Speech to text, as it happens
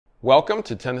Welcome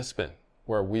to Tennis Spin,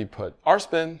 where we put our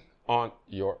spin on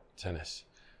your tennis.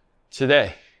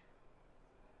 Today,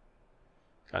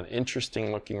 got an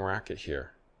interesting looking racket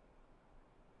here.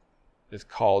 It's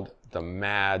called the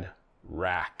Mad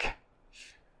Raq.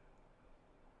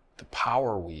 The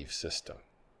power weave system.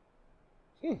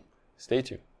 Stay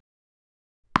tuned.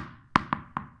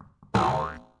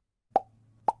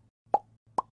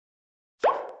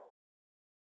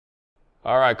 All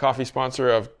right, coffee sponsor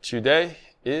of today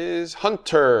is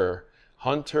Hunter.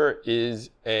 Hunter is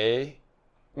a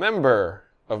member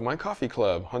of my coffee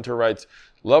club. Hunter writes,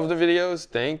 "Love the videos.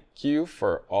 Thank you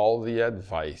for all the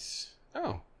advice."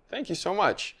 Oh, thank you so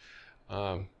much.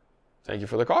 Thank you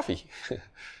for the coffee.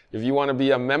 If you want to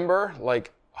be a member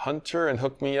like Hunter and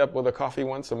hook me up with a coffee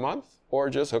once a month, or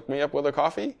just hook me up with a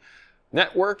coffee,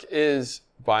 network is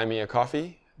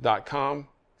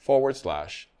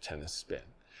buymeacoffee.com/tennis spin.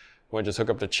 Want to just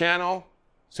hook up the channel?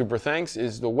 Super thanks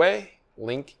is the way.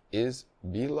 Link is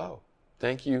below.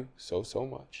 Thank you so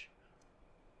much.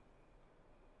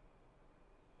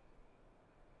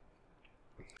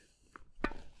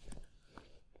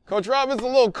 Coach Rob, it's a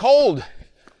little cold.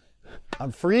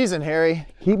 I'm freezing, Harry.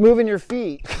 Keep moving your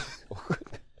feet.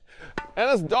 And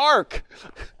it's dark.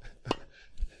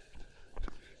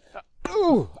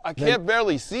 Ooh, I can't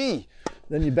barely see.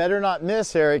 Then you better not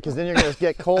miss, Harry, because then you're going to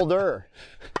get colder.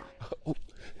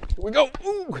 Here we go.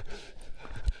 Ooh.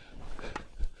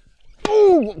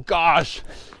 Ooh, gosh.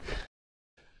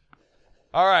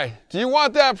 All right. Do you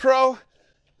want that pro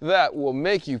that will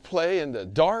make you play in the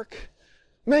dark,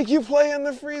 make you play in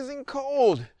the freezing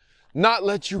cold, not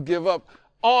let you give up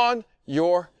on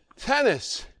your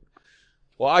tennis?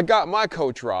 Well, I got my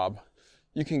Coach Rob.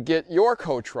 You can get your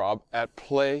Coach Rob at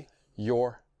Play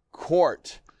Your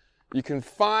Court. You can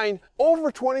find over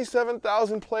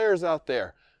 27,000 players out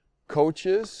there,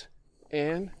 coaches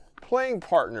and playing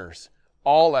partners,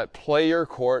 all at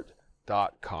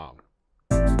playyourcourt.com.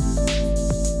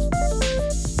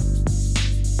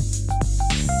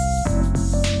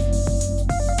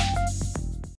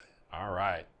 All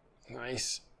right,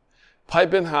 nice.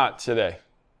 Piping hot today.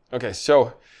 Okay,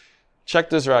 so check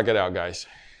this racket out, guys.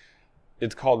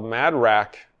 It's called Mad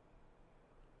Raq.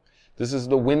 This is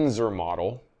the Windsor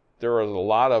model. There are a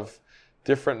lot of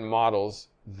different models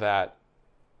that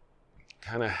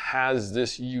kind of has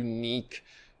this unique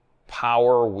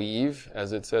power weave,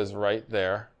 as it says right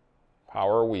there,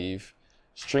 power weave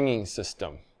stringing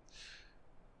system.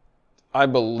 I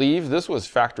believe this was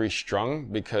factory strung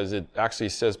because it actually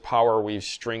says power weave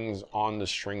strings on the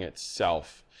string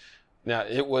itself. Now,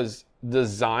 it was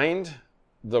designed,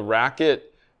 the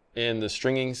racket and the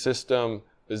stringing system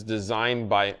was designed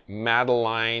by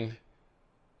Madeline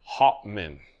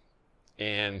Hopman,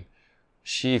 and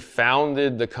she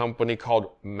founded the company called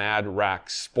Mad Raq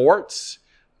Sports,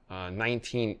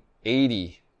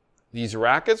 1980. These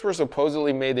rackets were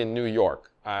supposedly made in New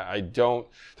York.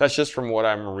 That's just from what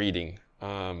I'm reading.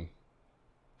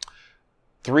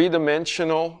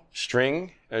 Three-dimensional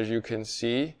string, as you can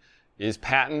see, is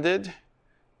patented,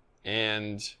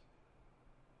 and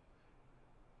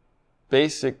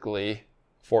basically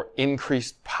for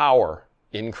increased power,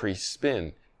 increased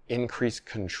spin, increased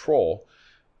control,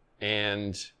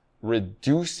 and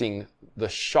reducing the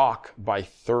shock by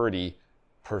 30%.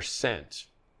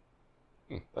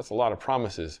 That's a lot of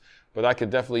promises, but I could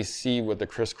definitely see with the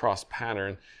crisscross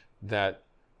pattern that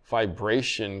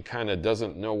vibration kind of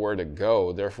doesn't know where to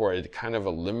go. Therefore, it kind of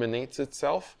eliminates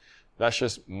itself. That's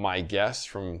just my guess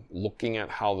from looking at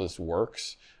how this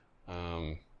works.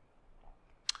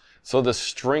 So the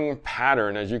string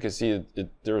pattern, as you can see,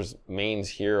 there's mains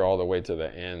here all the way to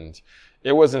the end.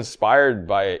 It was inspired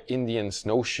by an Indian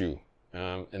snowshoe,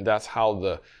 and that's how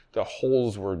the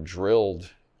holes were drilled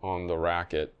on the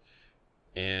racket.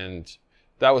 And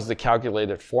that was the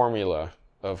calculated formula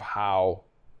of how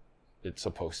it's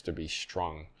supposed to be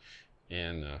strung.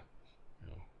 And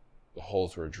the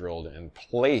holes were drilled and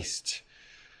placed,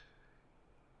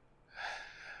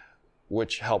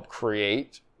 which helped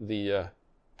create the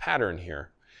pattern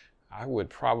here. I would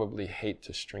probably hate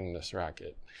to string this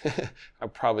racket. I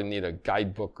probably need a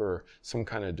guidebook or some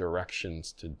kind of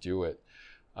directions to do it.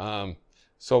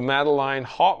 So Madeline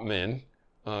Hopman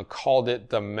called it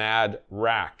the Mad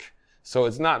Raq. So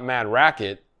it's not Mad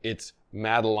Racket, it's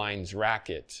Madeline's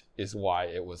Racket is why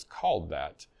it was called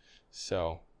that.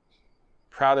 So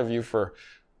proud of you for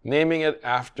naming it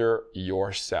after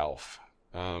yourself.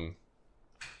 The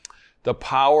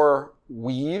power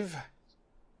weave,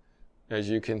 as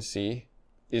you can see,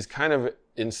 is kind of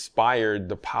inspired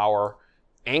the power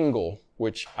angle,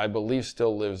 which I believe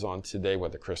still lives on today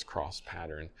with the crisscross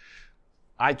pattern.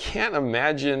 I can't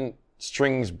imagine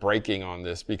strings breaking on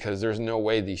this because there's no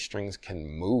way these strings can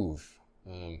move.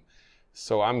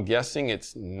 So I'm guessing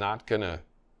it's not going to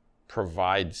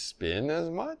provide spin as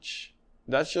much.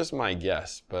 That's just my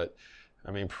guess, but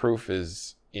I mean, proof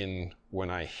is in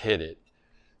when I hit it.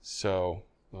 So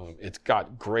it's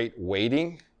got great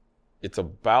weighting. It's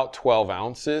about 12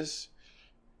 ounces.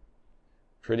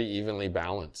 Pretty evenly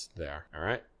balanced there. All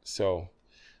right, so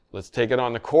let's take it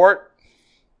on the court,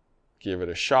 give it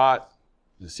a shot,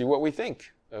 and see what we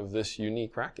think of this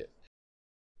unique racket.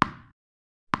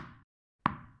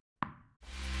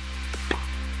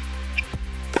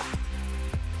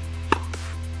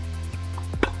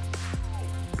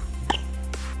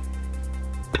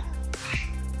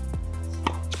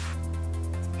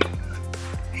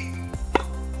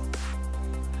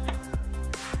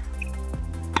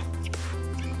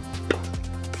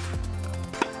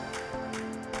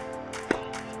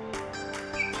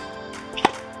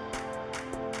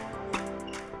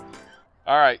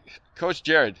 All right, Coach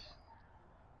Jerod,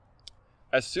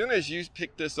 as soon as you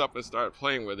picked this up and started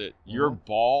playing with it, your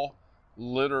ball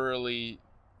literally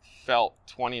felt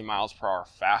 20 miles per hour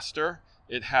faster.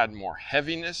 It had more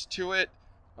heaviness to it.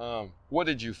 What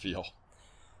did you feel?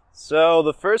 So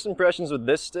the first impressions with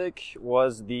this stick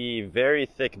was the very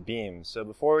thick beam. So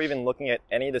before even looking at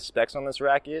any of the specs on this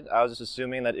racket, I was just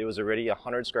assuming that it was already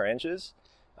 100 square inches.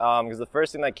 Because the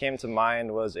first thing that came to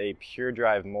mind was a pure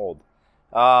drive mold.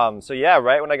 So yeah,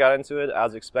 right when I got into it, I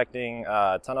was expecting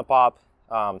a ton of pop,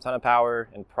 ton of power,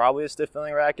 and probably a stiff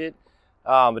feeling racket.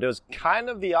 But it was kind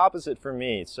of the opposite for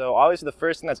me. So obviously the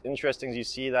first thing that's interesting is you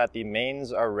see that the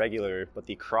mains are regular, but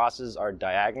the crosses are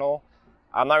diagonal.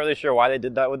 I'm not really sure why they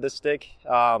did that with this stick,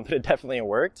 but it definitely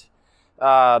worked.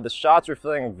 The shots were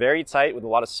feeling very tight with a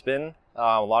lot of spin,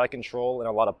 a lot of control, and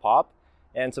a lot of pop.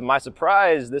 And to my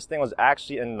surprise, this thing was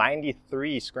actually a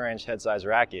 93 square inch head size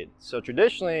racket. So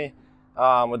traditionally,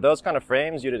 with those kind of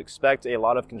frames, you'd expect a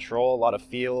lot of control, a lot of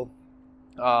feel,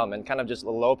 and kind of just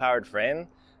a low-powered frame.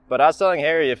 But I was telling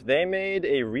Harry, if they made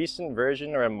a recent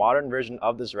version or a modern version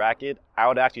of this racket, I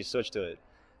would actually switch to it.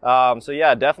 So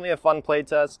yeah, definitely a fun play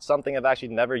test, something I've actually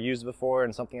never used before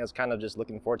and something I was kind of just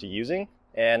looking forward to using.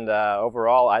 And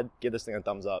overall, I'd give this thing a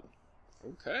thumbs up.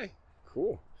 Okay,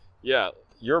 cool. Yeah,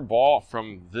 your ball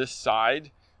from this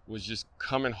side was just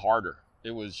coming harder.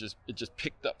 It just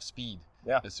picked up speed.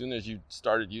 Yeah. As soon as you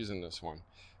started using this one.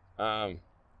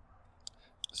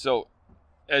 So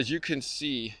as you can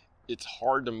see, it's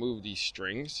hard to move these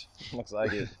strings. Looks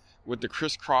like it. With the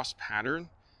crisscross pattern,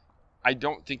 I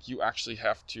don't think you actually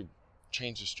have to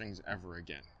change the strings ever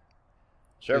again.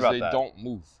 Sure about that? They don't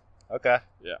move. Okay.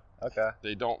 Yeah. Okay.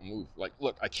 They don't move. Like,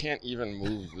 look, I can't even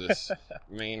move this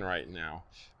main right now.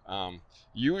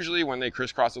 Usually when they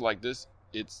crisscross it like this,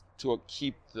 it's to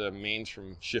keep the mains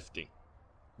from shifting.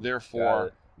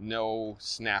 Therefore, no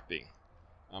snapping.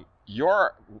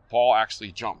 Your ball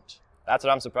actually jumped. That's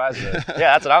what I'm surprised with.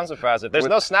 Yeah, that's what I'm surprised with. There's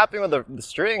no snapping with the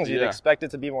strings. You'd expect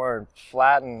it to be more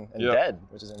flat and dead,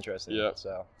 which is interesting. Yeah.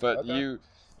 So, but you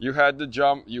had the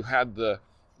jump, you had the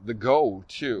go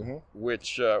too,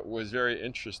 which was very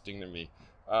interesting to me.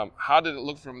 How did it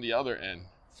look from the other end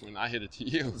when I hit it to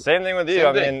you? Same thing with you.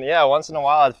 I mean, yeah, once in a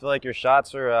while I feel like your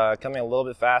shots are coming a little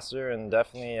bit faster and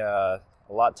definitely a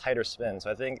lot tighter spin. So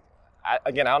I think,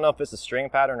 again, I don't know if it's a string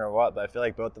pattern or what, but I feel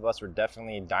like both of us were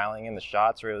definitely dialing in the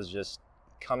shots where it was just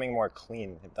coming more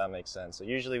clean, if that makes sense. So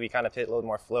usually we kind of hit a little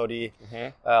more floaty,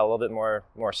 a little bit more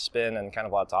spin and kind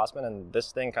of a lot of topspin, and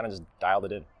this thing kind of just dialed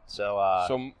it in. So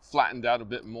so flattened out a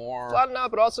bit more. Flattened out,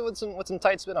 but also with some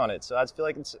tight spin on it. So I feel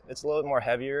like it's a little bit more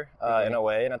heavier in a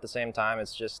way, and at the same time,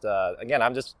 it's just again,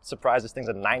 I'm just surprised this thing's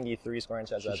a 93 square inch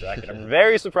head size racket. I'm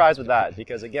very surprised with that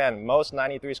because again, most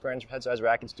 93 square inch head size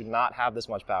rackets do not have this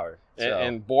much power. So,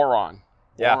 and boron.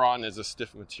 Boron is a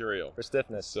stiff material for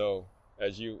stiffness. So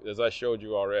as I showed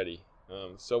you already,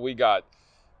 so we got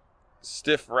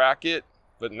stiff racket,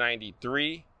 but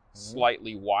 93,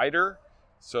 slightly wider.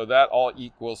 So that all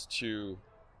equals to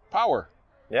power.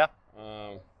 Yeah.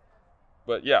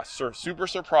 But yeah, super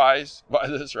surprised by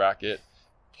this racket.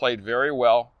 Played very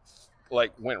well.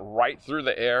 Like went right through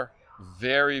the air,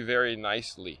 very, very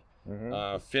nicely.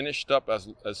 Finished up as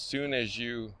soon as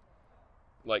you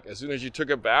took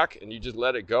it back and you just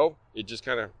let it go, it just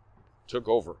kind of took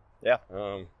over. Yeah.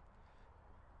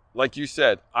 Like you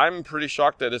said, I'm pretty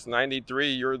shocked that it's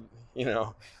 93.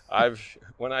 I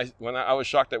was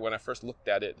shocked that when I first looked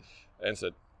at it and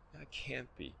said, that can't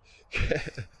be.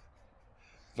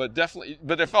 But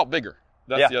it felt bigger.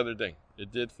 That's the other thing.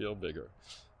 It did feel bigger.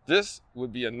 This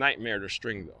would be a nightmare to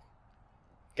string though.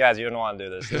 guys, you don't want to do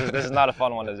this. This is not a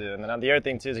fun one to do. And then the other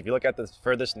thing too is if you look at the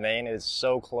furthest main, it is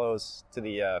so close to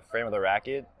the frame of the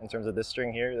racket in terms of this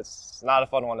string here. It's not a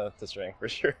fun one to string for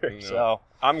sure. No. So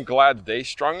I'm glad they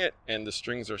strung it and the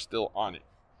strings are still on it.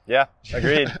 Yeah,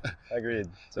 agreed. Agreed.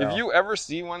 So. If you ever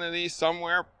see one of these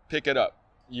somewhere, pick it up.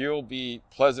 You'll be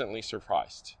pleasantly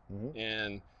surprised. Mm-hmm.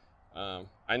 And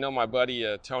I know my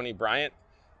buddy Tony Bryant.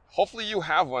 Hopefully you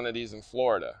have one of these in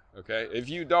Florida. Okay, if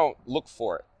you don't, look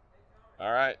for it.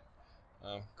 All right,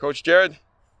 Coach Jerod,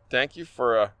 thank you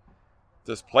for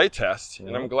this play test,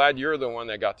 and I'm glad you're the one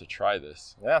that got to try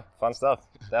this. Yeah, fun stuff.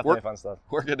 Definitely fun stuff.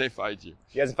 Where can they find you?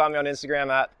 You guys can find me on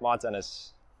Instagram at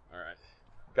ModTennis. All right,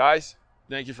 guys,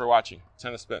 thank you for watching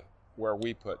Tennis Spin, where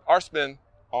we put our spin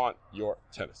on your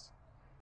tennis.